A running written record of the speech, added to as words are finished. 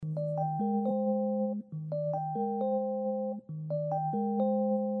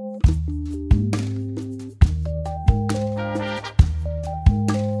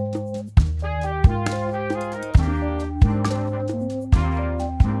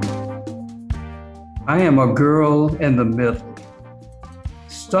I am a girl in the middle,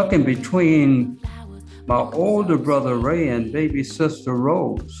 stuck in between my older brother Ray and baby sister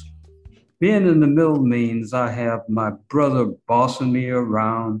Rose. Being in the middle means I have my brother bossing me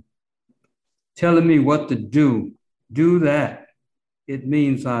around, telling me what to do. Do that. It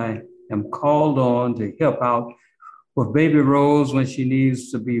means I am called on to help out with baby Rose when she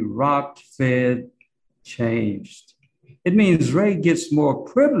needs to be rocked, fed, changed. It means Ray gets more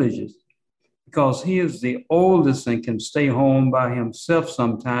privileges because he is the oldest and can stay home by himself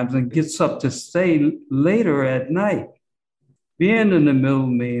sometimes and gets up to stay later at night. Being in the middle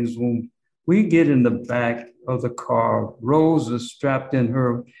means when we get in the back of the car, Rose is strapped in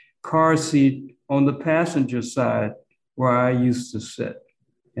her car seat on the passenger side where I used to sit,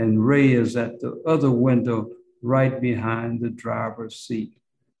 and Ray is at the other window right behind the driver's seat.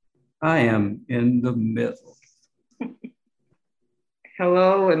 I am in the middle.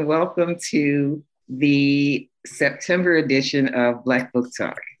 Hello and welcome to the September edition of Black Book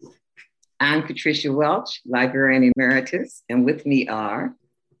Talk. I'm Patricia Welch, Librarian Emeritus, and with me are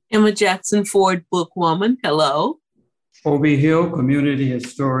Emma Jackson Ford, bookwoman. Hello. Obie Hill, community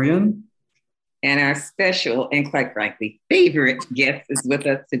historian. And our special and quite frankly, favorite guest is with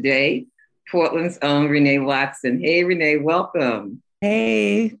us today, Portland's own Renee Watson. Hey, Renee, welcome.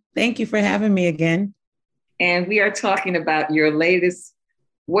 Hey, thank you for having me again. And we are talking about your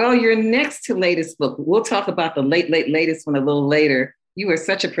next to latest book. We'll talk about the latest one a little later. You are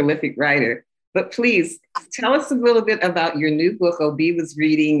such a prolific writer. But please tell us a little bit about your new book. Obie was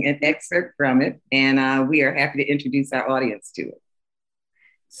reading an excerpt from it, and we are happy to introduce our audience to it.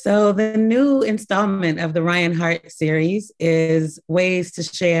 So the new installment of the Ryan Hart series is Ways to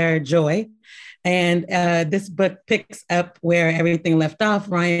Share Joy. And this book picks up where everything left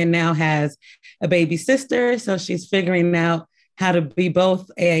off. Ryan now has a baby sister, so she's figuring out how to be both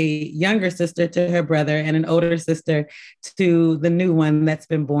a younger sister to her brother and an older sister to the new one that's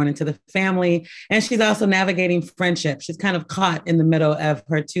been born into the family. And she's also navigating friendship. She's kind of caught in the middle of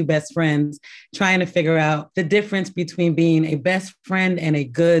her two best friends, trying to figure out the difference between being a best friend and a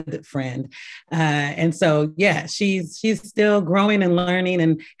good friend. And so, yeah, she's still growing and learning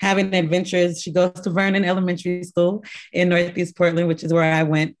and having adventures. She goes to Vernon Elementary School in Northeast Portland, which is where I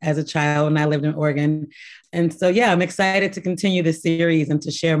went as a child when I lived in Oregon. And so, yeah, I'm excited to continue this series and to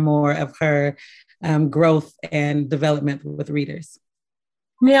share more of her growth and development with readers.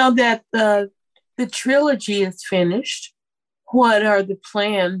 Now that the trilogy is finished, what are the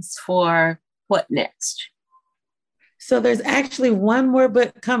plans for what next? So there's actually one more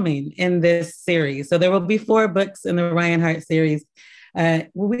book coming in this series. So there will be 4 books in the Ryan Hart series.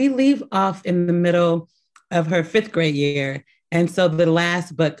 We leave off in the middle of her 5th grade year. And so the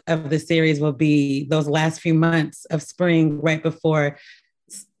last book of the series will be those last few months of spring, right before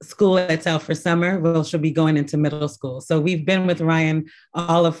school lets out for summer. Well, she'll be going into middle school. So we've been with Ryan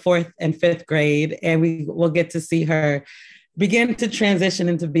all of 4th and 5th grade, and we will get to see her begin to transition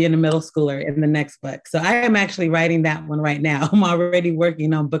into being a middle schooler in the next book. So I am actually writing that one right now. I'm already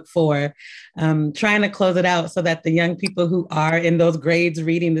working on book 4, trying to close it out so that the young people who are in those grades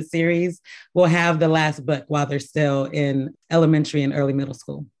reading the series will have the last book while they're still in elementary and early middle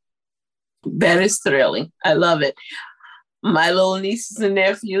school. That is thrilling. I love it. My little nieces and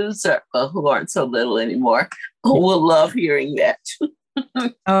nephews, who aren't so little anymore, will love hearing that.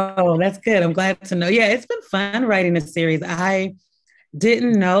 Oh, that's good. I'm glad to know. Yeah, it's been fun writing a series. I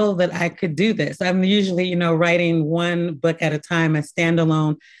didn't know that I could do this. I'm usually, writing one book at a time, a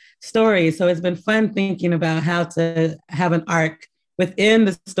standalone story. So it's been fun thinking about how to have an arc within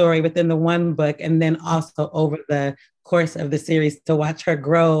the story, within the one book, and then also over the course of the series to watch her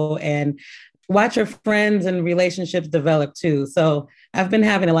grow and watch her friends and relationships develop too. So I've been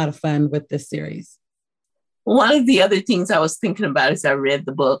having a lot of fun with this series. One of the other things I was thinking about as I read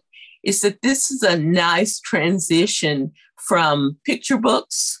the book is that this is a nice transition from picture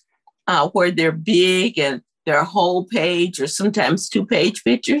books where they're big and they're a whole page or sometimes 2-page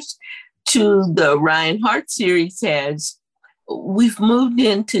pictures to the Ryan Hart series we've moved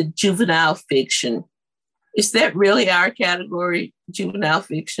into juvenile fiction. Is that really our category, juvenile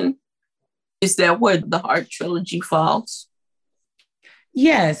fiction? Is that where the Hart trilogy falls?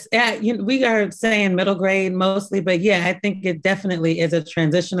 Yes, we are saying middle grade mostly, but yeah, I think it definitely is a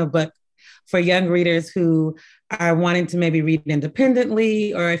transitional book for young readers who are wanting to maybe read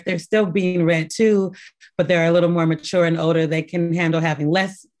independently, or if they're still being read too, but they're a little more mature and older, they can handle having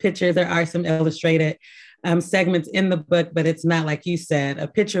less pictures. There are some illustrated segments in the book, but it's not, like you said, a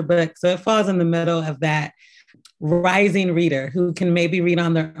picture book. So it falls in the middle of that rising reader who can maybe read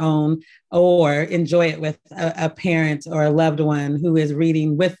on their own or enjoy it with a parent or a loved one who is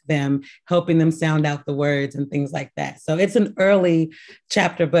reading with them, helping them sound out the words and things like that. So it's an early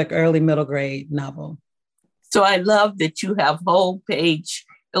chapter book, early middle grade novel. So I love that you have whole page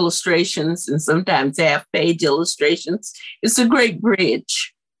illustrations and sometimes half page illustrations. It's a great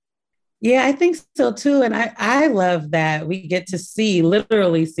bridge. Yeah, I think so too. And I love that we get to see,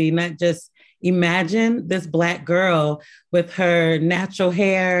 literally see, not just imagine this Black girl with her natural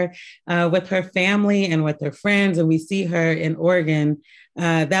hair, with her family and with her friends. And we see her in Oregon.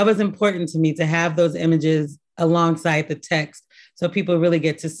 That was important to me to have those images alongside the text. So people really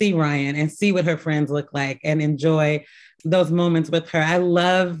get to see Ryan and see what her friends look like and enjoy those moments with her. I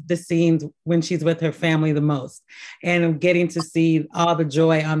love the scenes when she's with her family the most and getting to see all the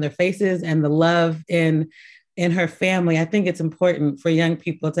joy on their faces and the love in her family. I think it's important for young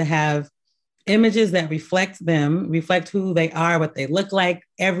people to have images that reflect them, reflect who they are, what they look like.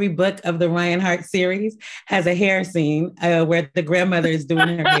 Every book of the Ryan Hart series has a hair scene where the grandmother is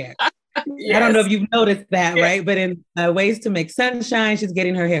doing her hair. Yes. I don't know if you've noticed that, yes. Right? But in Ways to Make Sunshine, she's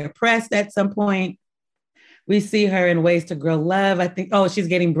getting her hair pressed at some point. We see her in Ways to Grow Love. I think, she's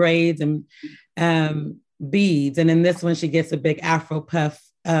getting braids and beads. And in this one, she gets a big Afro puff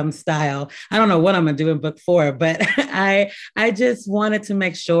style. I don't know what I'm gonna do in book 4, but I just wanted to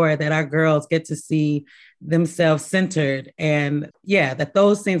make sure that our girls get to see themselves centered. And yeah, that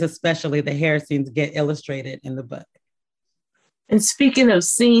those scenes, especially the hair scenes, get illustrated in the book. And speaking of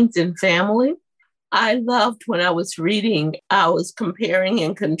scenes in family, I loved when I was reading, I was comparing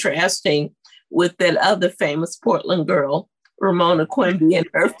and contrasting with that other famous Portland girl, Ramona Quimby, and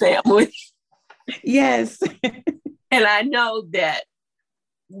her family. Yes. And I know that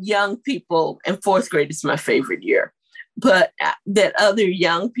young people, and 4th grade is my favorite year, but that other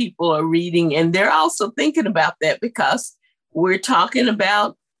young people are reading, and they're also thinking about that because we're talking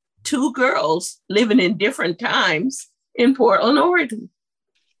about 2 girls living in different times in Portland, Oregon.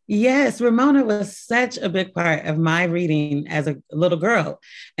 Yes, Ramona was such a big part of my reading as a little girl.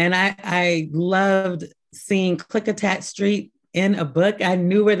 And I loved seeing Klickitat Street in a book. I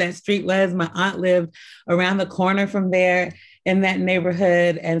knew where that street was. My aunt lived around the corner from there in that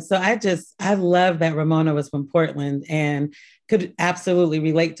neighborhood. And so I love that Ramona was from Portland and could absolutely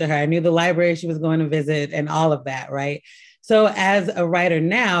relate to her. I knew the library she was going to visit and all of that, right? So as a writer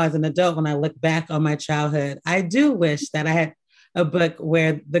now, as an adult, when I look back on my childhood, I do wish that I had a book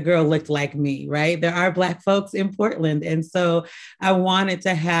where the girl looked like me, right? There are Black folks in Portland. And so I wanted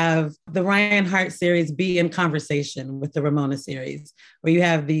to have the Ryan Hart series be in conversation with the Ramona series, where you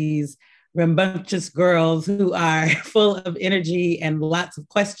have these rambunctious girls who are full of energy and lots of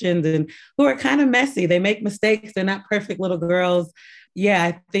questions and who are kind of messy. They make mistakes. They're not perfect little girls. Yeah,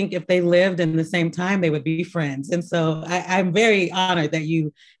 I think if they lived in the same time, they would be friends. And so I'm very honored that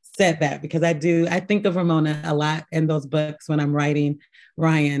you said that, because I think of Ramona a lot in those books when I'm writing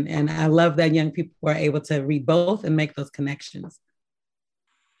Ryan. And I love that young people are able to read both and make those connections.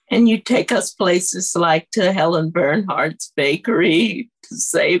 And you take us places like to Helen Bernhardt's Bakery, to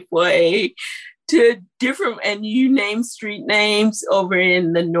Safeway, to different, and you name street names over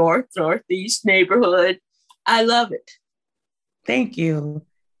in the Northeast neighborhood. I love it. Thank you.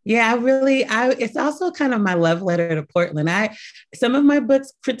 Yeah, it's also kind of my love letter to Portland. Some of my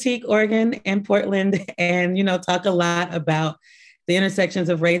books critique Oregon and Portland and, talk a lot about the intersections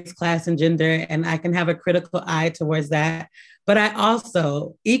of race, class, and gender. And I can have a critical eye towards that. But I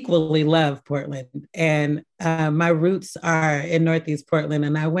also equally love Portland. And my roots are in Northeast Portland.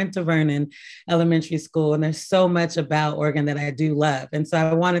 And I went to Vernon Elementary School. And there's so much about Oregon that I do love. And so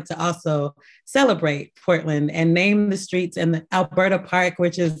I wanted to also celebrate Portland and name the streets, and the Alberta Park,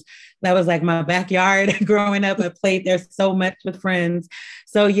 that was like my backyard growing up. I played there so much with friends.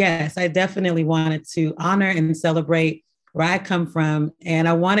 So yes, I definitely wanted to honor and celebrate where I come from. And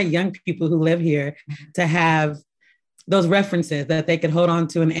I wanted young people who live here to have those references that they could hold on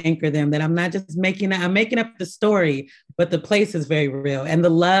to and anchor them, that I'm not just making up the story, but the place is very real. And the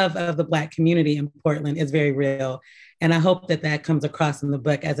love of the Black community in Portland is very real. And I hope that comes across in the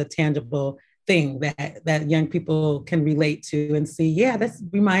book as a tangible thing that young people can relate to and see, yeah, this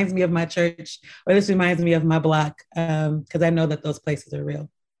reminds me of my church, or this reminds me of my block, because I know that those places are real.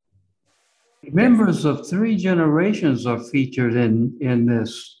 Members of 3 generations are featured in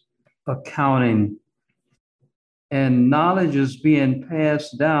this accounting, and knowledge is being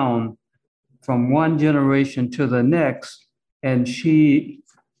passed down from one generation to the next. And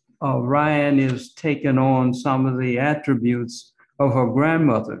Ryan is taking on some of the attributes of her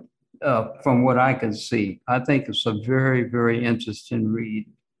grandmother, from what I can see. I think it's a very, very interesting read.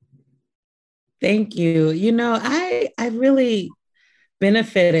 Thank you. I really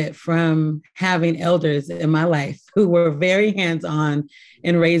benefited from having elders in my life who were very hands-on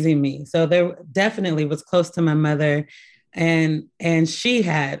in raising me. So there definitely was close to my mother, and she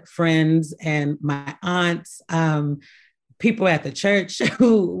had friends and my aunts, people at the church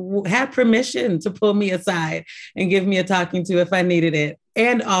who had permission to pull me aside and give me a talking to if I needed it,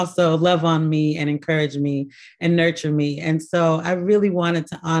 and also love on me and encourage me and nurture me. And so I really wanted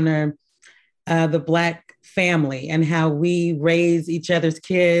to honor the Black family and how we raise each other's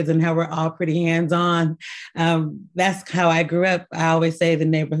kids and how we're all pretty hands-on. That's how I grew up. I always say the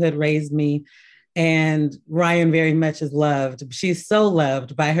neighborhood raised me. And Ryan very much is loved. She's so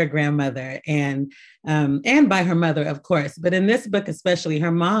loved by her grandmother and by her mother, of course. But in this book, especially,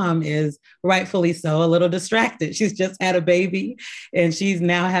 her mom is rightfully so a little distracted. She's just had a baby, and she's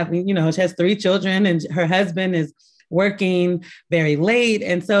now having, she has 3 children, and her husband is working very late.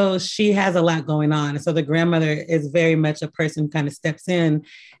 And so she has a lot going on. And so the grandmother is very much a person who kind of steps in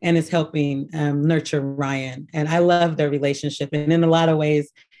and is helping nurture Ryan. And I love their relationship. And in a lot of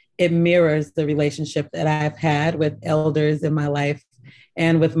ways, it mirrors the relationship that I've had with elders in my life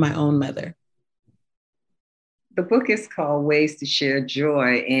and with my own mother. The book is called Ways to Share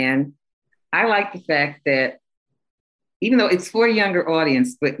Joy. And I like the fact that even though it's for a younger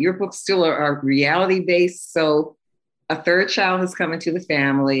audience, but your books still are reality-based. So a 3rd child has come into the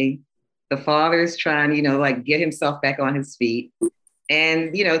family. The father is trying, get himself back on his feet.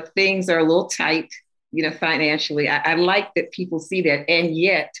 And, things are a little tight, financially. I like that people see that. And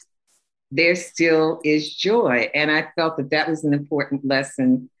yet there still is joy. And I felt that was an important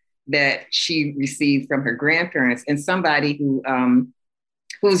lesson that she received from her grandparents, and somebody who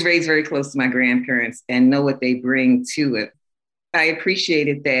was raised very close to my grandparents and know what they bring to it. I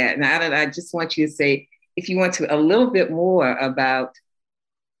appreciated that. And I just want you to say, if you want to, a little bit more about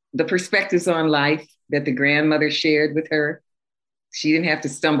the perspectives on life that the grandmother shared with her. She didn't have to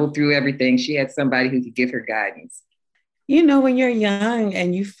stumble through everything. She had somebody who could give her guidance. When you're young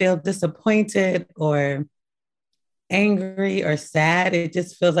and you feel disappointed or angry or sad, it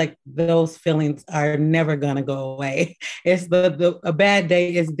just feels like those feelings are never going to go away. It's a bad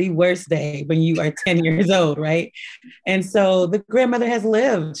day is the worst day when you are 10 years old, right? And so the grandmother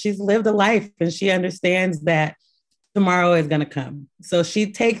she's lived a life, and she understands that tomorrow is going to come. So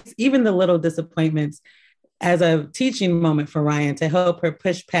she takes even the little disappointments as a teaching moment for Ryan to help her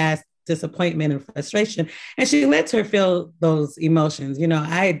push past disappointment and frustration. And she lets her feel those emotions.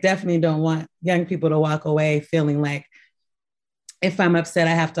 I definitely don't want young people to walk away feeling like if I'm upset,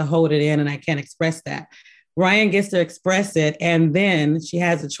 I have to hold it in and I can't express that. Ryan gets to express it, and then she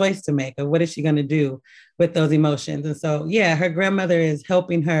has a choice to make of what is she going to do with those emotions. And so, yeah, her grandmother is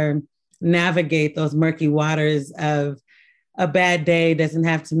helping her navigate those murky waters of a bad day doesn't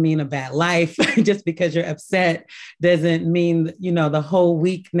have to mean a bad life. Just because you're upset doesn't mean, the whole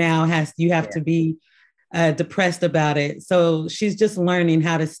week now you have to be depressed about it. So she's just learning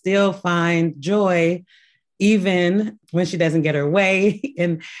how to still find joy, even when she doesn't get her way,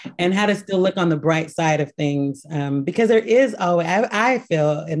 and how to still look on the bright side of things. Because there is always, I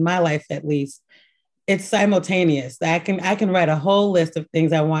feel in my life, at least, it's simultaneous. I can write a whole list of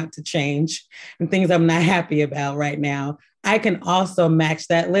things I want to change and things I'm not happy about right now. I can also match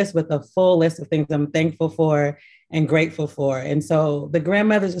that list with a full list of things I'm thankful for and grateful for. And so the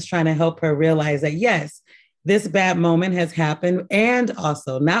grandmother's just trying to help her realize that, yes, this bad moment has happened. And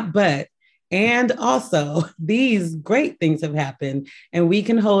also, these great things have happened. And we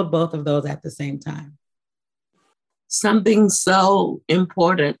can hold both of those at the same time. Something so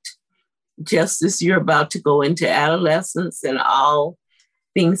important, just as you're about to go into adolescence and all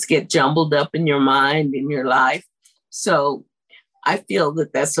things get jumbled up in your mind, in your life. So I feel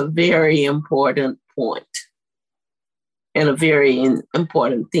that that's a very important point and a very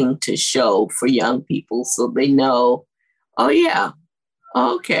important thing to show for young people so they know, oh, yeah,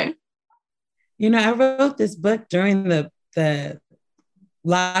 okay. I wrote this book during the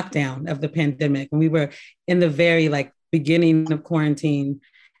lockdown of the pandemic, when we were in the very beginning of quarantine.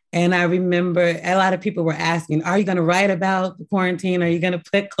 And I remember a lot of people were asking, are you going to write about the quarantine? Are you going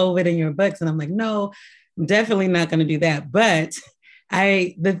to put COVID in your books? And I'm like, no, I'm definitely not going to do that. But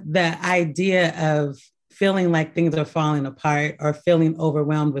the idea of feeling like things are falling apart or feeling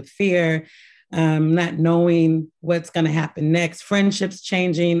overwhelmed with fear, not knowing what's going to happen next, friendships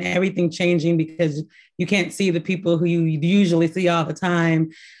changing, everything changing because you can't see the people who you usually see all the time.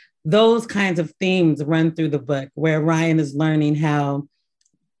 Those kinds of themes run through the book, where Ryan is learning how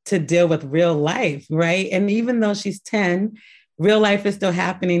to deal with real life, right? And even though she's 10, real life is still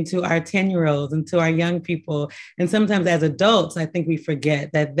happening to our 10-year-olds and to our young people. And sometimes as adults, I think we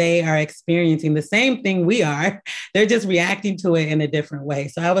forget that they are experiencing the same thing we are. They're just reacting to it in a different way.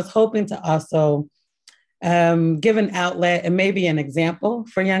 So I was hoping to also give an outlet and maybe an example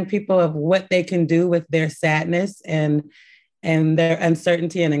for young people of what they can do with their sadness and their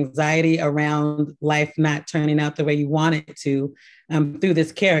uncertainty and anxiety around life not turning out the way you want it to, through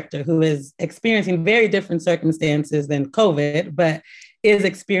this character who is experiencing very different circumstances than COVID, but is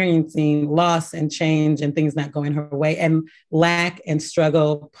experiencing loss and change and things not going her way and lack and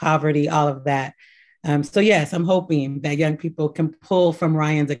struggle, poverty, all of that. So yes, I'm hoping that young people can pull from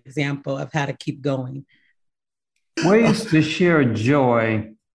Ryan's example of how to keep going. Ways to Share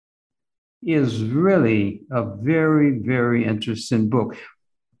Joy is really a very, very interesting book.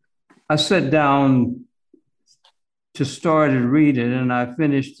 I sat down to start and read it, and I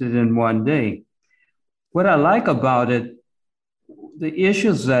finished it in one day. What I like about it, the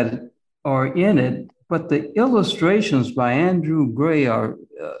issues that are in it, but the illustrations by Andrew Gray are,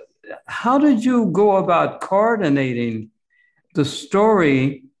 how did you go about coordinating the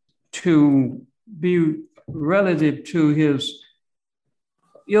story to be relative to his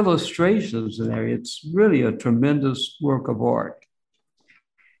illustrations in there? It's really a tremendous work of art.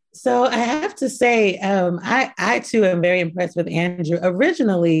 So I have to say, I too am very impressed with Andrew.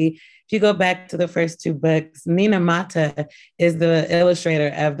 Originally, if you go back to the first two books, Nina Mata is the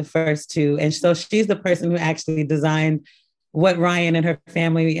illustrator of the first two. And so she's the person who actually designed what Ryan and her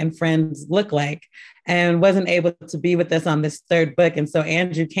family and friends look like and wasn't able to be with us on this third book. And so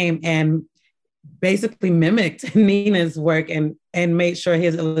Andrew came and basically mimicked Nina's work and made sure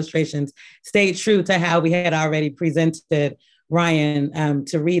his illustrations stayed true to how we had already presented Ryan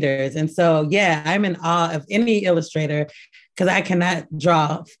to readers. And so, yeah, I'm in awe of any illustrator because I cannot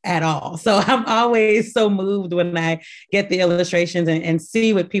draw at all. So I'm always so moved when I get the illustrations and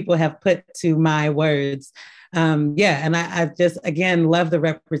see what people have put to my words. And I just, again, love the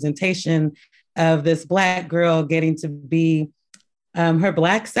representation of this Black girl getting to be her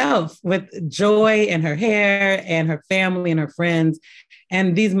Black self with joy in her hair and her family and her friends.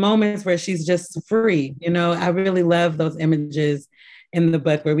 And these moments where she's just free, I really love those images in the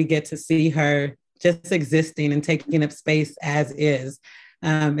book where we get to see her just existing and taking up space as is.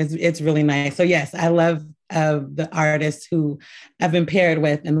 It's really nice. So yes, I love the artists who I've been paired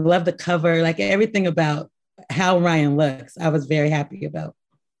with and love the cover, like everything about how Ryan looks, I was very happy about.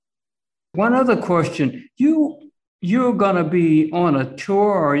 One other question, you're going to be on a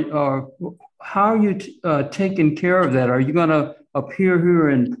tour or how are you taking care of that? Are you going to appear here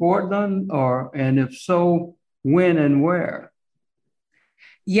in Portland and if so, when and where?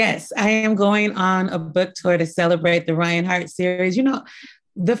 Yes, I am going on a book tour to celebrate the Ryan Hart series.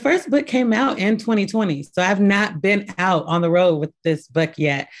 The first book came out in 2020, so I've not been out on the road with this book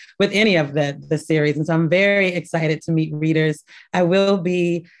yet, with any of the series. And so I'm very excited to meet readers. I will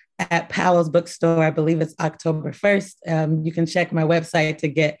be at Powell's Bookstore. I believe it's October 1st. You can check my website to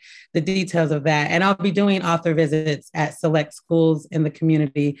get the details of that. And I'll be doing author visits at select schools in the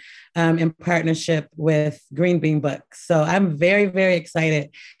community in partnership with Green Bean Books. So I'm very, very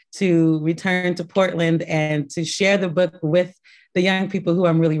excited to return to Portland and to share the book with the young people who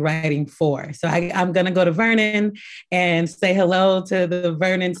I'm really writing for. So I'm going to go to Vernon and say hello to the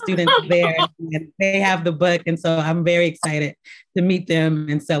Vernon students there. And they have the book. And so I'm very excited to meet them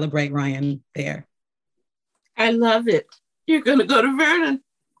and celebrate Ryan there. I love it. You're going to go to Vernon.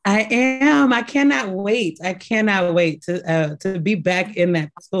 I am. I cannot wait. I cannot wait to be back in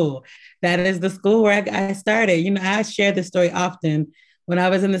that school. That is the school where I started. I share this story often. When I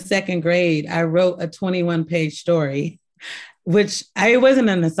was in the second grade, I wrote a 21-page story, which it wasn't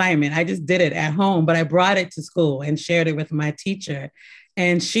an assignment. I just did it at home, but I brought it to school and shared it with my teacher.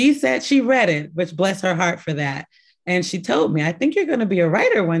 And she said she read it, which bless her heart for that. And she told me, I think you're going to be a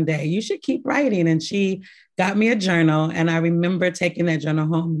writer one day. You should keep writing. And she got me a journal. And I remember taking that journal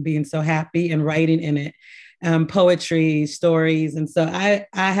home and being so happy and writing in it poetry, stories. And so I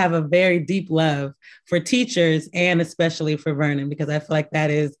have a very deep love for teachers and especially for Vernon, because I feel like that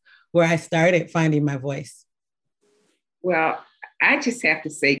is where I started finding my voice. Well, I just have to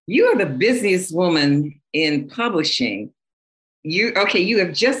say, you are the busiest woman in publishing. You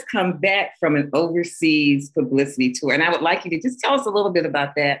have just come back from an overseas publicity tour, and I would like you to just tell us a little bit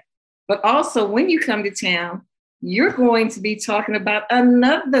about that. But also, when you come to town, you're going to be talking about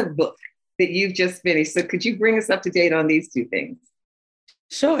another book that you've just finished. So could you bring us up to date on these two things?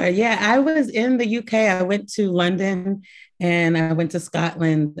 Sure. Yeah, I was in the UK. I went to London and I went to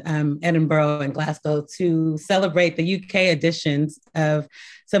Scotland, Edinburgh and Glasgow to celebrate the UK editions of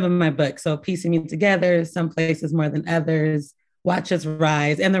some of my books. So Piecing Me Together, Some Places More Than Others, Watch Us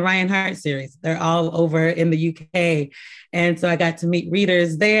Rise, and the Ryan Hart series. They're all over in the UK. And so I got to meet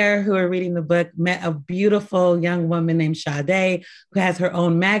readers there who are reading the book, met a beautiful young woman named Sade, who has her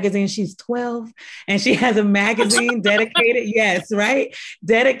own magazine. She's 12, and she has a magazine dedicated, yes, right?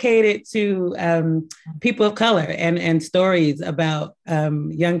 Dedicated to people of color and stories about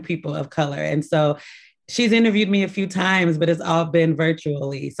young people of color. And so she's interviewed me a few times, but it's all been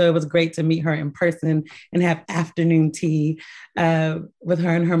virtually. So it was great to meet her in person and have afternoon tea with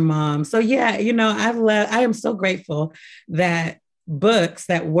her and her mom. So yeah, I am so grateful that books,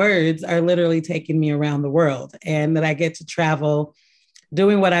 that words are literally taking me around the world, and that I get to travel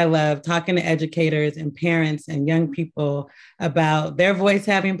doing what I love, talking to educators and parents and young people about their voice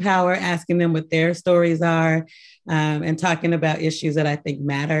having power, asking them what their stories are, and talking about issues that I think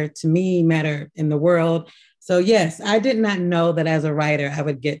matter to me, matter in the world. So yes, I did not know that as a writer, I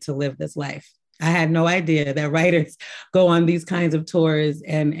would get to live this life. I had no idea that writers go on these kinds of tours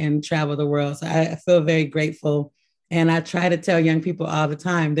and travel the world. So I feel very grateful. And I try to tell young people all the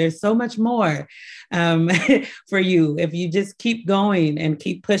time, there's so much more for you if you just keep going and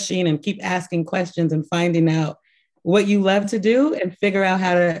keep pushing and keep asking questions and finding out what you love to do and figure out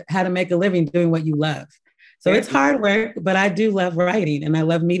how to make a living doing what you love. So it's hard work, but I do love writing, and I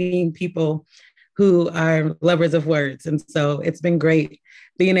love meeting people who are lovers of words. And so it's been great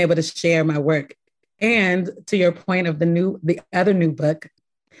being able to share my work. And to your point of the other new book,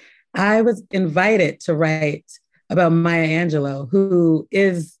 I was invited to write about Maya Angelou, who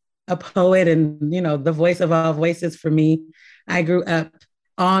is a poet and, the voice of all voices for me. I grew up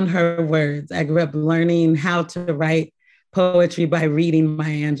on her words. I grew up learning how to write poetry by reading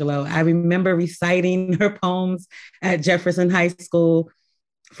Maya Angelou. I remember reciting her poems at Jefferson High School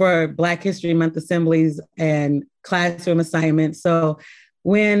for Black History Month assemblies and classroom assignments. So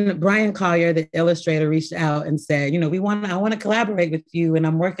when Brian Collier, the illustrator, reached out and said, I want to collaborate with you, and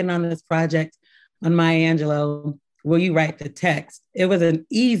I'm working on this project on Maya Angelou, will you write the text? It was an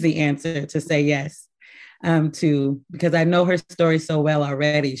easy answer to say yes because I know her story so well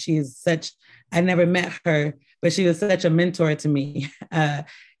already. I never met her, but she was such a mentor to me.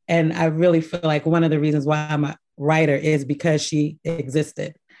 And I really feel like one of the reasons why I'm a writer is because she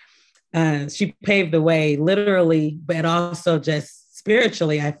existed. She paved the way literally, but also just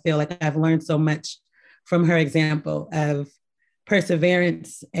spiritually. I feel like I've learned so much from her example of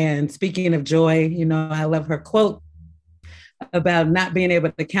perseverance. And speaking of joy, I love her quote about not being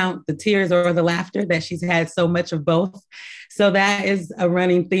able to count the tears or the laughter, that she's had so much of both. So that is a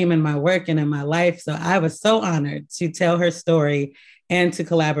running theme in my work and in my life. So I was so honored to tell her story and to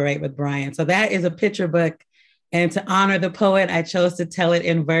collaborate with Brian. So that is a picture book. And to honor the poet, I chose to tell it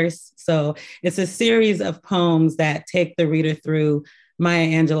in verse. So it's a series of poems that take the reader through Maya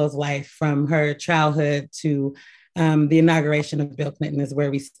Angelou's life, from her childhood to the inauguration of Bill Clinton is where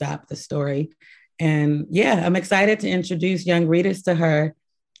we stop the story. And yeah, I'm excited to introduce young readers to her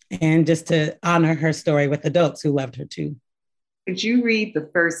and just to honor her story with adults who loved her too. Could you read the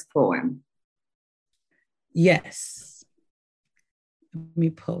first poem? Yes. Let me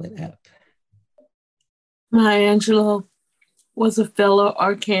pull it up. Maya Angelou was a fellow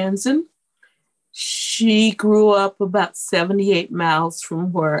Arkansan. She grew up about 78 miles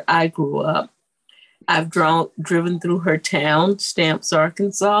from where I grew up. I've driven through her town, Stamps,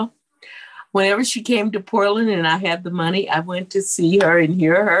 Arkansas. Whenever she came to Portland and I had the money, I went to see her and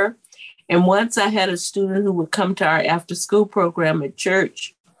hear her. And once I had a student who would come to our after-school program at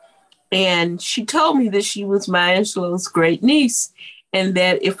church, and she told me that she was Maya Angelou's great niece, and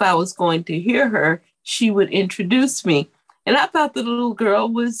that if I was going to hear her, she would introduce me. And I thought the little girl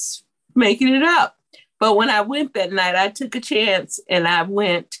was making it up. But when I went that night, I took a chance and I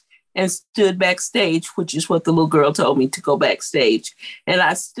went and stood backstage, which is what the little girl told me, to go backstage. And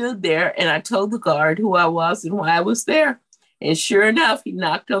I stood there and I told the guard who I was and why I was there. And sure enough, he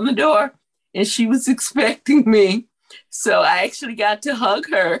knocked on the door and she was expecting me. So I actually got to hug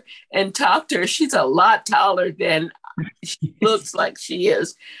her and talk to her. She's a lot taller than she looks like she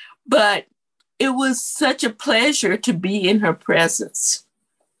is. But it was such a pleasure to be in her presence.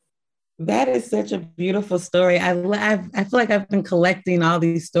 That is such a beautiful story. I feel like I've been collecting all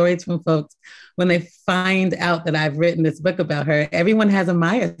these stories from folks when they find out that I've written this book about her. Everyone has a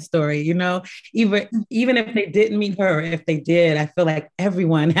Maya story, even if they didn't meet her, or if they did, I feel like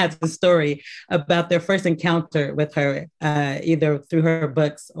everyone has a story about their first encounter with her, either through her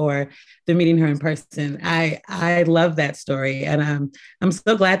books or through meeting her in person. I love that story. And I'm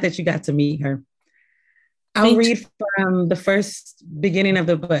so glad that you got to meet her. I'll read from the first beginning of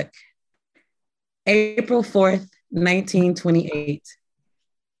the book. April 4th, 1928.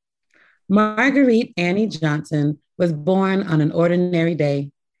 Marguerite Annie Johnson was born on an ordinary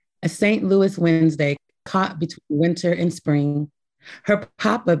day, a St. Louis Wednesday caught between winter and spring. Her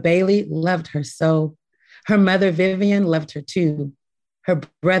papa, Bailey, loved her so. Her mother, Vivian, loved her too. Her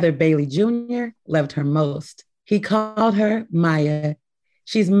brother, Bailey Jr., loved her most. He called her Maya.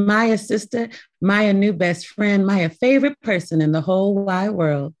 She's Maya's sister, Maya's new best friend, Maya's favorite person in the whole wide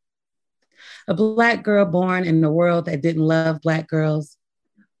world. A Black girl born in a world that didn't love Black girls,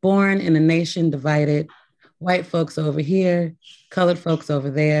 born in a nation divided, white folks over here, colored folks over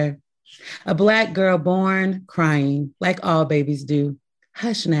there. A Black girl born crying, like all babies do.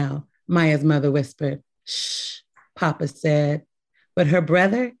 Hush now, Maya's mother whispered. Shh, Papa said. But her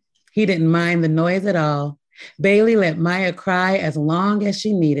brother, he didn't mind the noise at all. Bailey let Maya cry as long as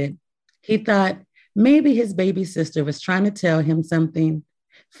she needed. He thought maybe his baby sister was trying to tell him something.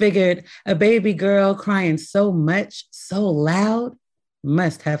 Figured a baby girl crying so much, so loud,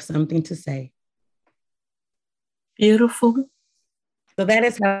 must have something to say. Beautiful. So that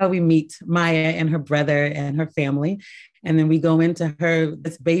is how we meet Maya and her brother and her family. And then we go into her,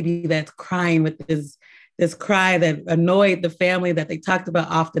 this baby that's crying with this cry that annoyed the family that they talked about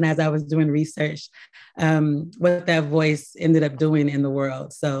often as I was doing research, what that voice ended up doing in the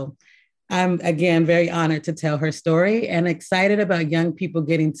world. So I'm, again, very honored to tell her story and excited about young people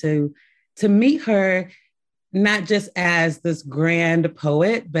getting to meet her, not just as this grand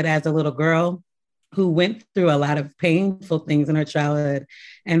poet, but as a little girl who went through a lot of painful things in her childhood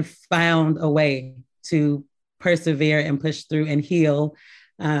and found a way to persevere and push through and heal.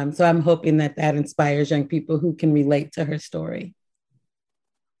 So I'm hoping that inspires young people who can relate to her story.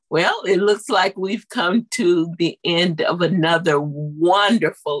 Well, it looks like we've come to the end of another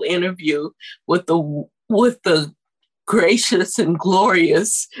wonderful interview with the gracious and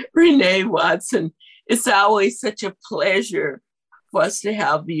glorious Renee Watson. It's always such a pleasure for us to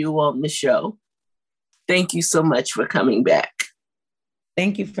have you on the show. Thank you so much for coming back.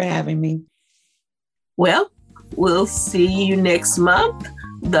 Thank you for having me. Well, we'll see you next month,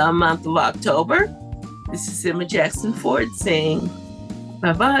 the month of October. This is Emma Jackson Ford saying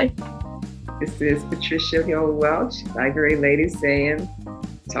bye-bye. This is Patricia Hill Welch, Library Lady, saying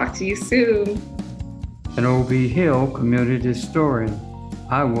talk to you soon. And O.B. Hill, community historian.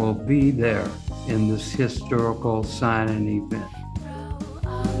 I will be there in this historical signing event.